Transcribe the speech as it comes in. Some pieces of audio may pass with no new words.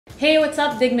Hey, what's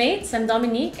up, Dygmates? I'm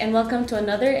Dominique and welcome to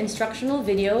another instructional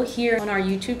video here on our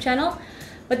YouTube channel.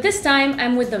 But this time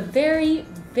I'm with a very,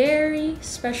 very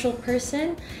special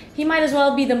person. He might as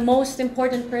well be the most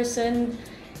important person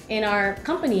in our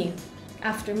company,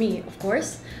 after me, of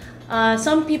course.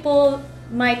 Some people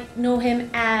might know him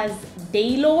as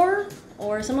Daylor,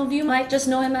 or some of you might just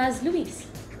know him as Luis.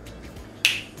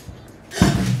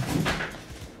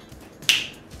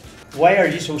 Why are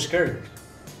you so scared?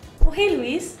 Oh, hey,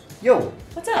 Luis. Yo!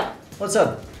 What's up? What's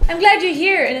up? I'm glad you're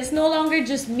here and it's no longer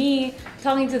just me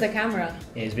talking to the camera.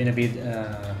 Yeah, it's been a bit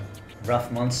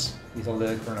rough months with all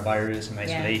the coronavirus and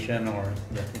isolation,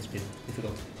 it's a bit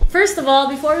difficult. First of all,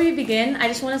 before we begin, I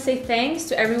just want to say thanks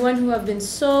to everyone who have been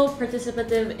so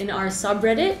participative in our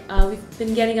subreddit. We've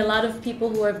been getting a lot of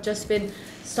people who have just been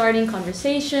starting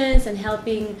conversations and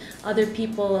helping other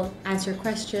people answer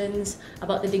questions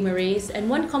about the Dygma race. And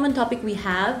one common topic we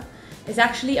have is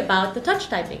actually about the touch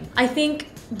typing. I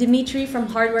think Dimitri from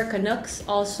Hardware Canucks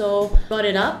also brought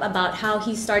it up about how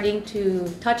he's starting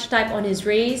to touch type on his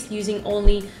race using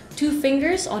only 2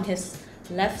 fingers on his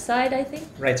left side, I think.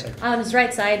 Right side. On his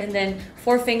right side, and then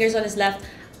 4 fingers on his left.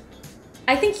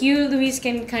 I think you, Luis,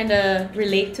 can kind of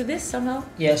relate to this somehow.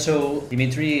 Yeah, so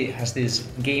Dimitri has this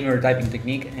gamer typing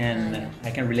technique, and I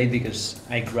can relate because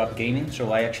I grew up gaming,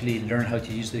 so I actually learned how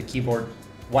to use the keyboard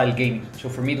while gaming. So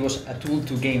for me it was a tool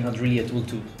to game, not really a tool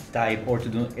to type or to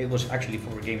do, it was actually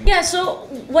for gaming. Yeah, so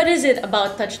what is it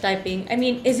about touch typing? I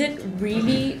mean, is it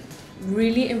really,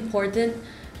 really important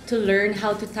to learn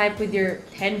how to type with your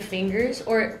 10 fingers?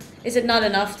 Or is it not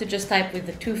enough to just type with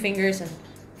the 2 fingers and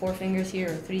 4 fingers here,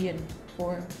 or 3 and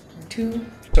 4 and 2?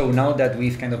 So now that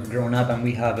we've kind of grown up and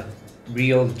we have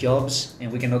real jobs and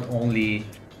we cannot only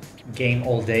game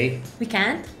all day. We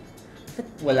can't?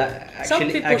 Well,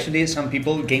 actually, some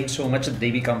people game so much that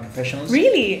they become professionals.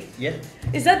 Really? Yeah.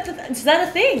 Is that a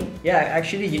thing? Yeah,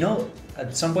 actually, you know,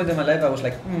 at some point in my life, I was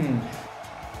like,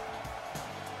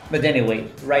 But anyway,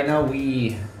 right now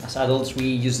we, as adults, we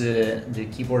use the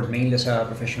keyboard mainly as a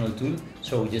professional tool.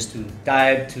 So just to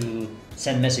type, to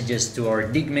send messages to our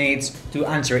Dygmates, to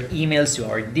answer emails to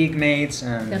our Dygmates,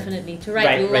 and definitely to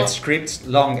write scripts,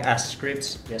 long ass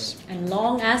scripts, yes, and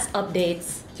long ass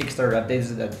updates. Kickstarter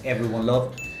updates that everyone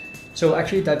loves. So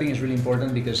actually typing is really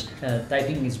important because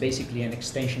typing is basically an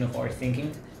extension of our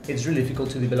thinking. It's really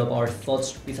difficult to develop our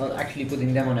thoughts without actually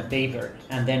putting them on a paper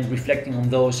and then reflecting on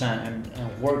those and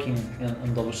working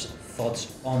on those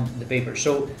thoughts on the paper.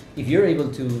 So if you're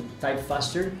able to type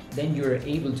faster, then you're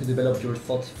able to develop your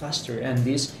thoughts faster, and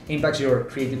this impacts your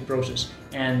creative process.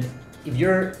 And if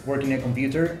you're working a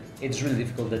computer, it's really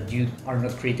difficult that you are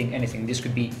not creating anything. This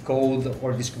could be code,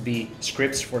 or this could be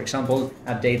scripts, for example,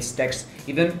 updates, text,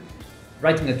 even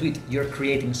writing a tweet, you're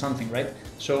creating something, right?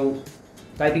 So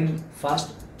typing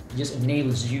fast just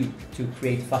enables you to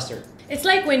create faster. It's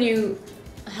like when you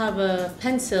have a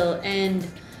pencil, and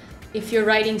if you're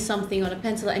writing something on a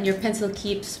pencil and your pencil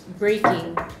keeps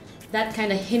breaking, that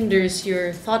kind of hinders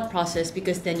your thought process,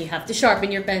 because then you have to sharpen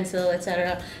your pencil,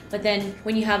 etc. But then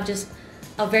when you have just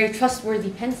a very trustworthy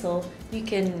pencil, you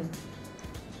can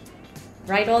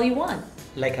write all you want.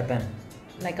 Like a pen.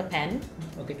 Like a pen.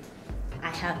 Okay. I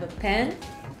have a pen.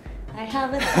 I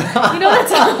have it. You know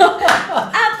that's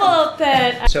Apple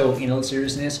pen. So in all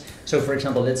seriousness, so for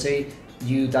example, let's say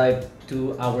you type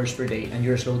 2 hours per day and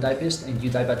you're a slow typist and you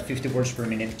type at 50 words per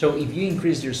minute. So if you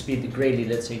increase your speed greatly,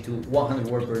 let's say to 100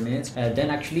 words per minute, then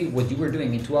actually what you were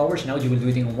doing in 2 hours, now you will do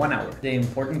it in 1 hour. The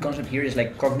important concept here is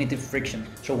like cognitive friction.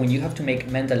 So when you have to make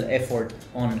mental effort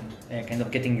on kind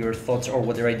of getting your thoughts or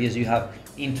whatever ideas you have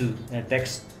into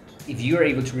text, if you are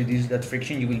able to reduce that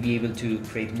friction, you will be able to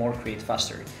create more, create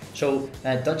faster. So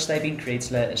touch typing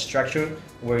creates a structure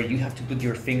where you have to put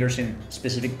your fingers in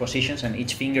specific positions, and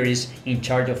each finger is in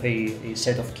charge of a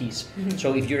set of keys.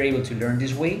 So if you're able to learn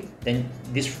this way, then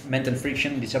this mental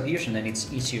friction disappears, and then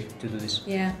it's easier to do this.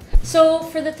 Yeah. So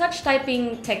for the touch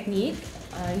typing technique,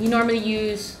 you normally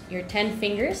use your 10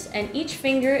 fingers, and each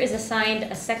finger is assigned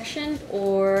a section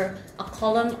or a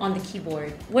column on the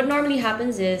keyboard. What normally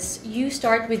happens is you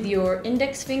start with your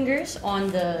index fingers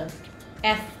on the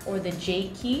F or the J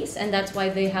keys, and that's why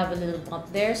they have a little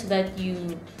bump there, so that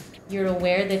you're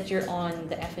aware that you're on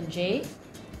the F and J.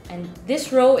 And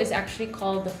this row is actually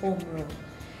called the home row.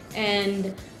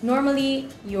 And normally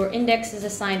your index is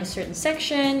assigned a certain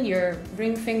section, your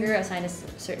ring finger assigned a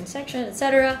certain section,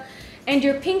 etc. And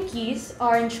your pinkies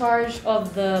are in charge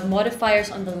of the modifiers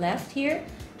on the left here,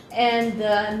 and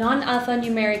the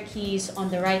non-alphanumeric keys on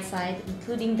the right side,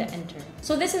 including the enter.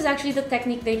 So this is actually the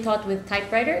technique they taught with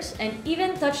typewriters, and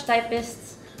even touch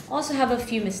typists also have a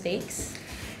few mistakes.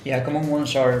 Yeah, common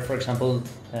ones are, for example,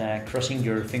 crossing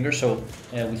your fingers. So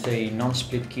with a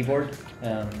non-split keyboard,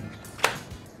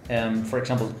 for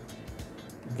example,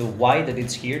 the Y that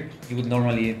it's here, you would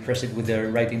normally press it with the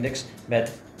right index,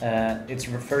 but it's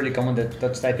fairly common that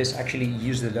touch typists actually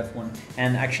use the left one.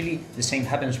 And actually the same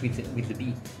happens with the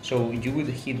B. So you would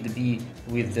hit the B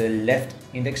with the left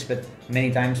index, but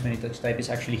many times many touch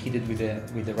typists actually hit it with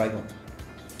the right one.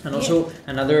 And also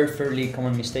another fairly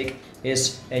common mistake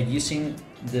is using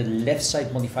the left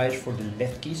side modifiers for the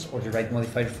left keys or the right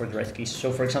modifiers for the right keys.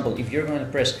 So for example, if you're going to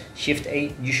press Shift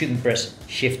A, you shouldn't press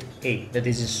Shift A. That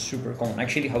is super common.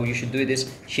 Actually, how you should do it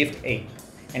is Shift A.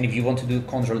 And if you want to do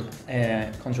Control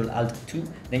Alt 2,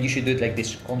 then you should do it like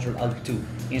this, Control Alt 2,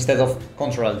 instead of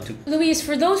Control Alt 2. Luis,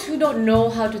 for those who don't know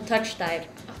how to touch type,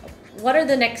 what are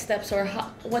the next steps, or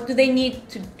what do they need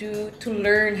to do to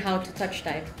learn how to touch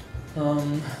type?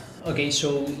 Okay,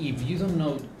 so if you don't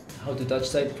know how to touch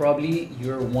type, probably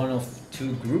you're one of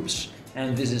two groups,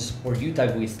 and this is, or you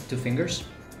type with two fingers,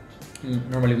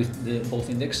 normally with the both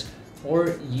index,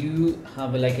 or you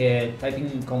have like a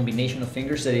typing combination of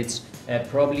fingers that it's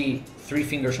probably 3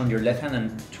 fingers on your left hand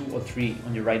and 2 or 3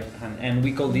 on your right hand, and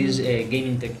we call this a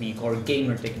gaming technique or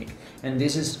gamer technique. And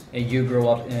this is you grow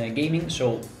up gaming,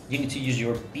 so you need to use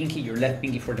your pinky, your left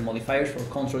pinky for the modifiers, for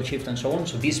Control Shift and so on.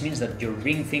 So this means that your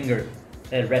ring finger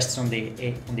rests on the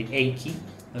A key,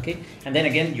 okay? And then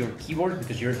again, your keyboard,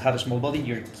 because you have a small body,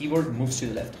 your keyboard moves to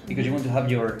the left because you want to have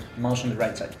your mouse on the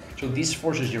right side. So this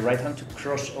forces your right hand to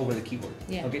cross over the keyboard,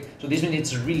 okay? So this means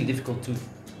it's really difficult to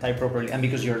type properly, and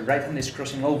because your right hand is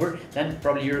crossing over, then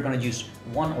probably you're gonna use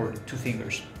 1 or 2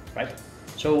 fingers, right?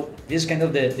 So this is kind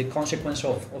of the consequence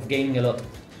of gaming a lot.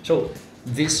 So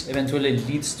this eventually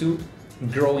leads to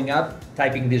growing up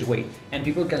typing this way, and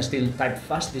people can still type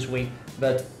fast this way,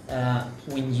 but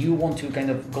when you want to kind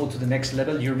of go to the next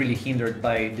level, you're really hindered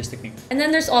by this technique. And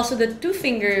then there's also the 2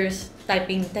 fingers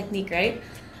typing technique, right?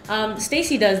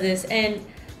 Stacy does this, and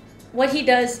what he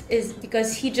does is,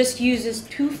 because he just uses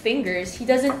 2 fingers, he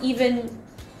doesn't even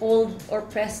hold or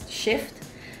press Shift.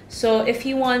 So if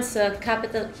he wants to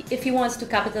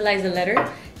capitalize the letter,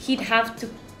 he'd have to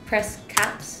press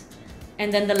caps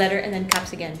and then the letter and then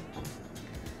caps again.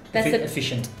 That's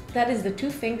efficient. That is the 2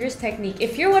 fingers technique.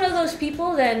 If you're one of those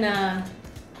people, then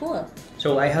cool.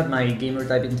 So I had my gamer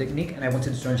typing technique, and I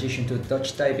wanted to transition to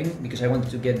touch typing because I wanted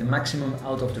to get the maximum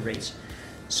out of the race.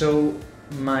 So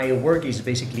my work is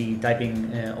basically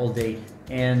typing all day,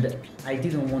 and I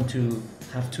didn't want to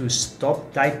have to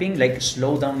stop typing, like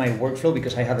slow down my workflow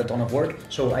because I have a ton of work.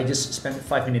 So I just spent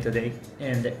 5 minutes a day,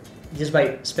 and just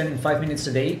by spending 5 minutes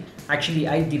a day, actually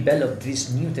I developed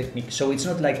this new technique. So it's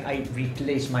not like I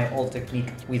replaced my old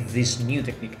technique with this new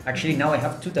technique. Actually now I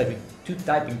have two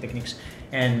typing techniques,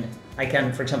 and I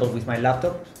can, for example, with my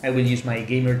laptop, I will use my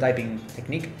gamer typing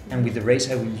technique, and with the race,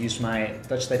 I will use my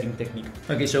touch typing technique.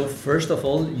 Okay, so first of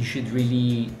all, you should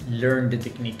really learn the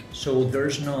technique. So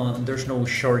there's no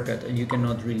shortcut, and you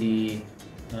cannot really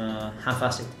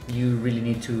half-ass it. You really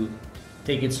need to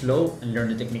take it slow and learn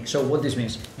the technique. So what this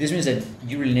means? This means that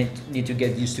you really need to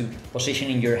get used to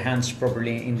positioning your hands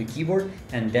properly in the keyboard,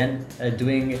 and then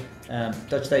doing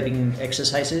touch typing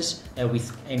exercises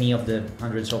with any of the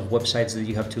hundreds of websites that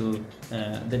you have to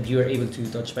that you are able to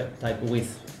touch type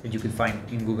with, that you could find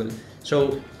in Google.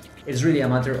 So it's really a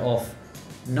matter of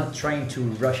not trying to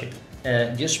rush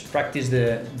it. Just practice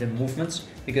the movements,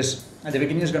 because at the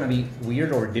beginning it's going to be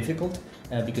weird or difficult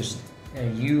because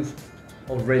you've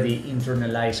already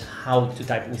internalize how to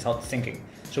type without thinking.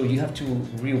 So you have to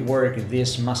rework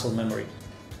this muscle memory.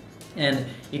 And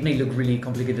it may look really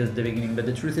complicated at the beginning, but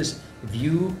the truth is, if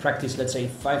you practice, let's say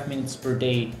 5 minutes per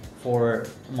day for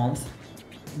a month,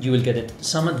 you will get it.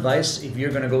 Some advice, if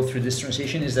you're gonna go through this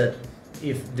transition, is that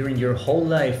if during your whole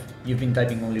life you've been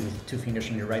typing only with 2 fingers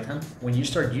on your right hand, when you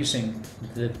start using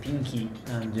the pinky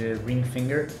and the ring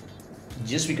finger,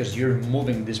 just because you're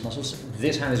moving these muscles,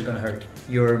 this hand is going to hurt.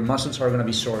 Your muscles are going to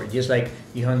be sore. Just like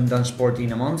you haven't done sport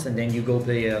in a month and then you go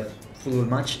play a football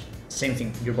match, same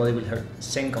thing, your body will hurt.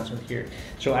 Same concept here.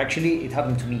 So actually it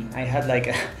happened to me. I had like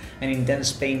an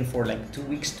intense pain for like 2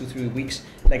 weeks, 2-3 weeks.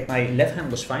 Like my left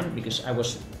hand was fine because I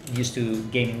was used to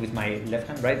gaming with my left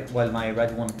hand, right? While my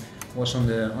right one was on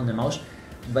the mouse.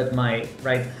 But my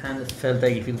right hand felt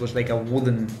like if it was like a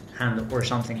wooden hand or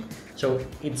something. So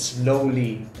it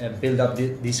slowly built up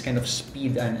this kind of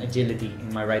speed and agility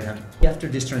in my right hand. After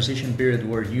this transition period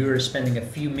where you're spending a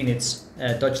few minutes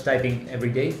touch typing every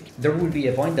day, there will be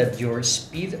a point that your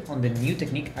speed on the new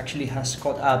technique actually has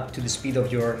caught up to the speed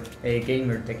of your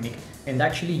gamer technique. And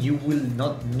actually you will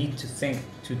not need to think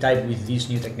to type with this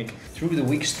new technique. Through the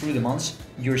weeks, through the months,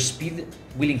 your speed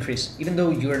will increase, even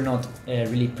though you are not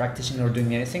really practicing or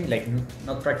doing anything, like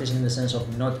not practicing in the sense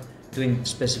of not doing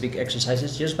specific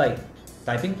exercises. Just by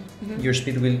typing, your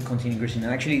speed will continue increasing.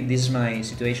 And actually, this is my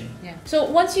situation. Yeah. So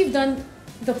once you've done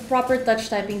the proper touch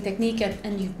typing technique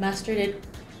and you've mastered it,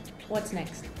 what's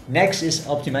next? Next is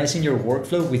optimizing your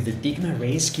workflow with the Dygma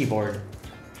Race keyboard.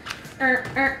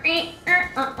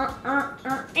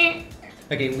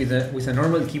 Okay, with a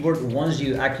normal keyboard, once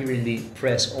you accurately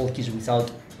press all keys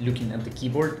without looking at the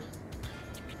keyboard,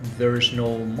 there's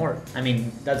no more. I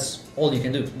mean, that's all you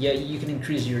can do. Yeah, you can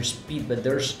increase your speed, but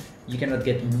you cannot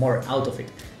get more out of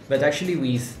it. But actually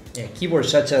with keyboards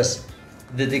such as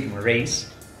the Dygma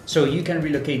Race, so you can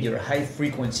relocate your high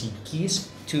frequency keys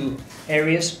to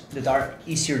areas that are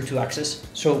easier to access.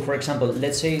 So for example,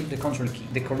 let's say the control key.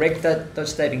 The correct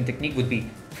touch typing technique would be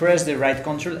press the right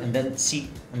control and then C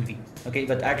and V. Okay,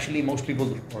 but actually most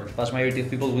people, or the vast majority of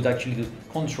people, would actually do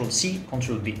Control C,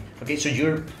 Control V. Okay, so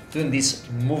you're doing this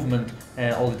movement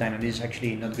all the time, and this is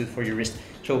actually not good for your wrist.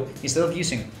 So instead of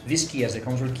using this key as the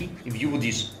control key, if you would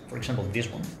use, for example, this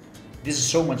one, this is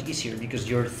so much easier because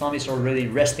your thumb is already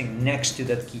resting next to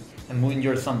that key, and moving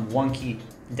your thumb one key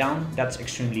down, that's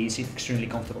extremely easy, extremely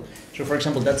comfortable. So for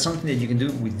example, that's something that you can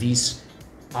do with this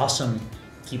awesome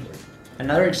keyboard.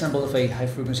 Another example of a high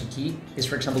frequency key is,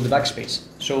 for example, the backspace.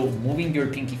 So moving your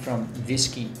pinky from this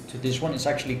key to this one is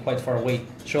actually quite far away.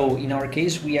 So in our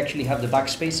case, we actually have the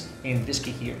backspace in this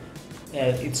key here.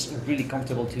 It's really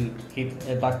comfortable to hit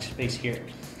a backspace here.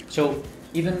 So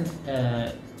even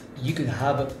you could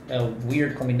have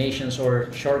weird combinations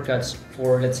or shortcuts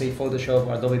for, let's say, Photoshop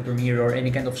or Adobe Premiere or any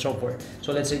kind of software.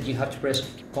 So let's say you have to press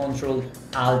Control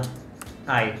Alt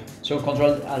I. So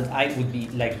Control Alt I would be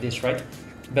like this, right?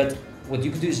 But what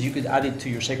you could do is you could add it to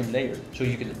your second layer. So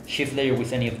you could shift layer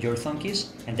with any of your thumb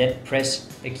keys and then press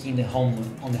a key in the home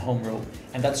row.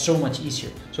 And that's so much easier.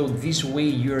 So this way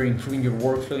you're improving your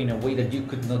workflow in a way that you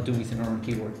could not do with a normal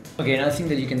keyboard. Okay, another thing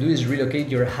that you can do is relocate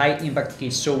your high impact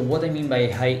keys. So what I mean by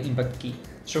a high impact key.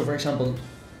 So for example,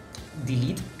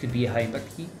 delete could be a high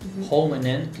impact key. Home and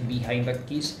end could be high impact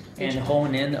keys. And home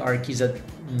and end are keys that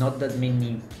not that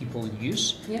many people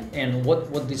use. Yeah. And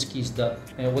what these keys do,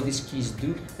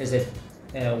 is that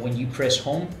when you press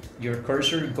home, your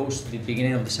cursor goes to the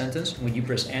beginning of the sentence. When you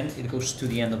press end, it goes to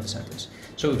the end of the sentence.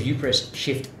 So if you press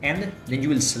shift end, then you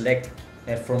will select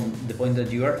from the point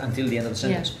that you are until the end of the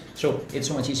sentence. Yeah. So it's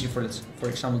so much easier for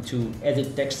example, to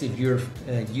edit text if you're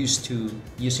used to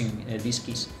using these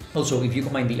keys. Also, if you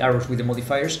combine the arrows with the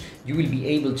modifiers, you will be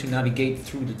able to navigate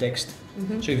through the text.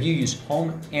 So if you use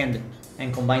home, end,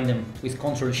 and combine them with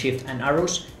Control, Shift, and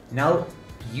arrows, now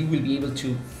you will be able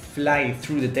to fly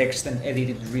through the text and edit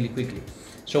it really quickly.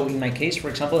 So in my case, for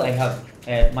example, I have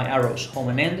my arrows, home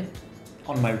and end,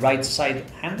 on my right side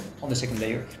hand on the second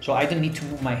layer. So I don't need to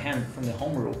move my hand from the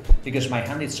home row because my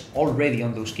hand is already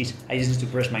on those keys. I just need to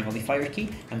press my modifier key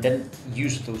and then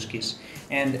use those keys.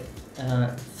 And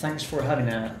thanks for having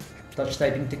a touch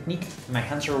typing technique, my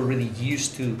hands are already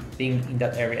used to being in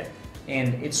that area.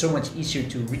 And it's so much easier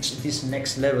to reach this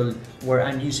next level where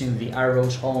I'm using the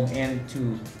arrows, home, and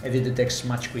to edit the text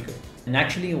much quicker. And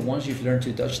actually, once you've learned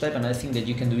to touch type, another thing that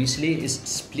you can do easily is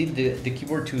split the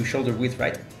keyboard to shoulder width,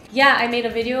 right? Yeah, I made a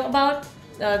video about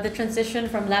the transition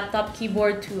from laptop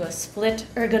keyboard to a split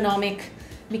ergonomic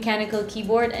mechanical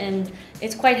keyboard, and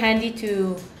it's quite handy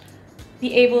to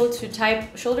be able to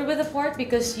type shoulder width apart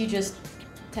because you just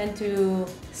tend to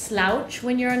slouch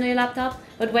when you're on your laptop.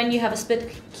 But when you have a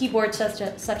split keyboard such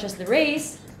as the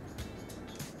Race,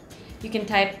 you can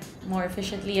type more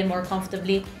efficiently and more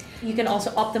comfortably. You can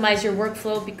also optimize your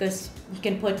workflow because you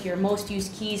can put your most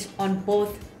used keys on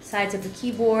both sides of the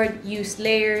keyboard, use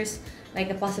layers, like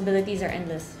the possibilities are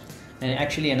endless. And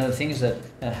actually another thing is that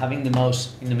having the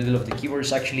mouse in the middle of the keyboard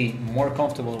is actually more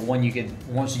comfortable once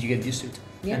you get used to it.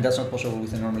 Yeah. And that's not possible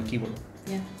with a normal keyboard.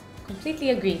 Yeah,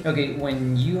 completely agree. Okay,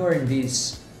 when you are in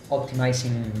this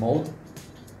optimizing mode,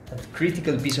 a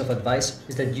critical piece of advice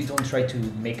is that you don't try to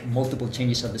make multiple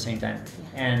changes at the same time.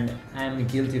 Yeah. And I'm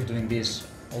guilty of doing this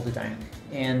all the time.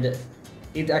 And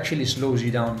it actually slows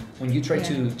you down when you try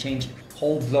to change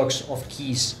whole blocks of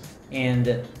keys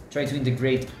and try to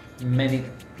integrate many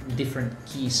different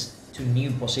keys to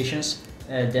new positions.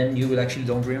 Then you will actually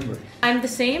don't remember. I'm the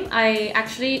same. I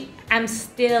actually am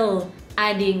still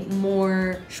adding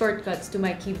more shortcuts to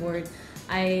my keyboard.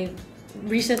 I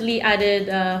recently added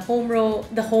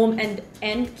the home and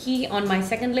end key on my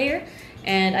second layer,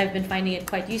 and I've been finding it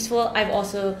quite useful. I've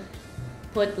also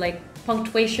put like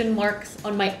punctuation marks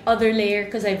on my other layer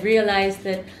because I've realized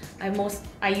that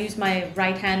I use my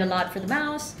right hand a lot for the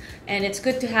mouse, and it's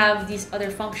good to have these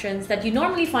other functions that you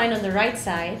normally find on the right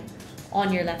side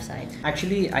on your left side.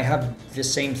 Actually, I have the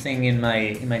same thing in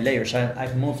my layers.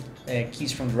 I've moved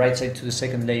keys from the right side to the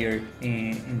second layer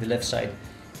in the left side,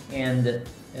 and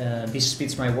this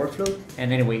speeds my workflow.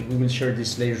 And anyway, we will share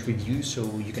these layers with you so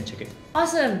you can check it.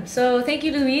 Awesome. So thank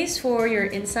you, Luis, for your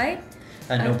insight.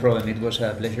 No problem. It was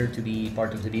a pleasure to be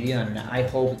part of the video, and I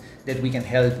hope that we can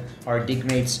help our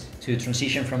Dygmates to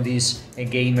transition from this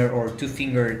gamer or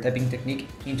two-finger typing technique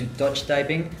into touch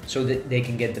typing so that they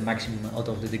can get the maximum out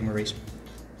of the Dygma race.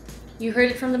 You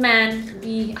heard it from the man.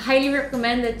 We highly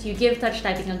recommend that you give touch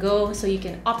typing a go so you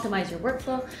can optimize your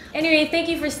workflow. Anyway, thank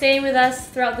you for staying with us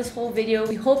throughout this whole video.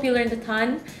 We hope you learned a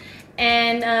ton.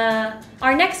 And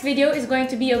our next video is going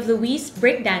to be of Luis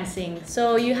breakdancing.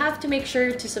 So you have to make sure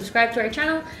to subscribe to our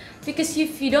channel, because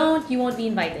if you don't, you won't be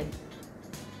invited.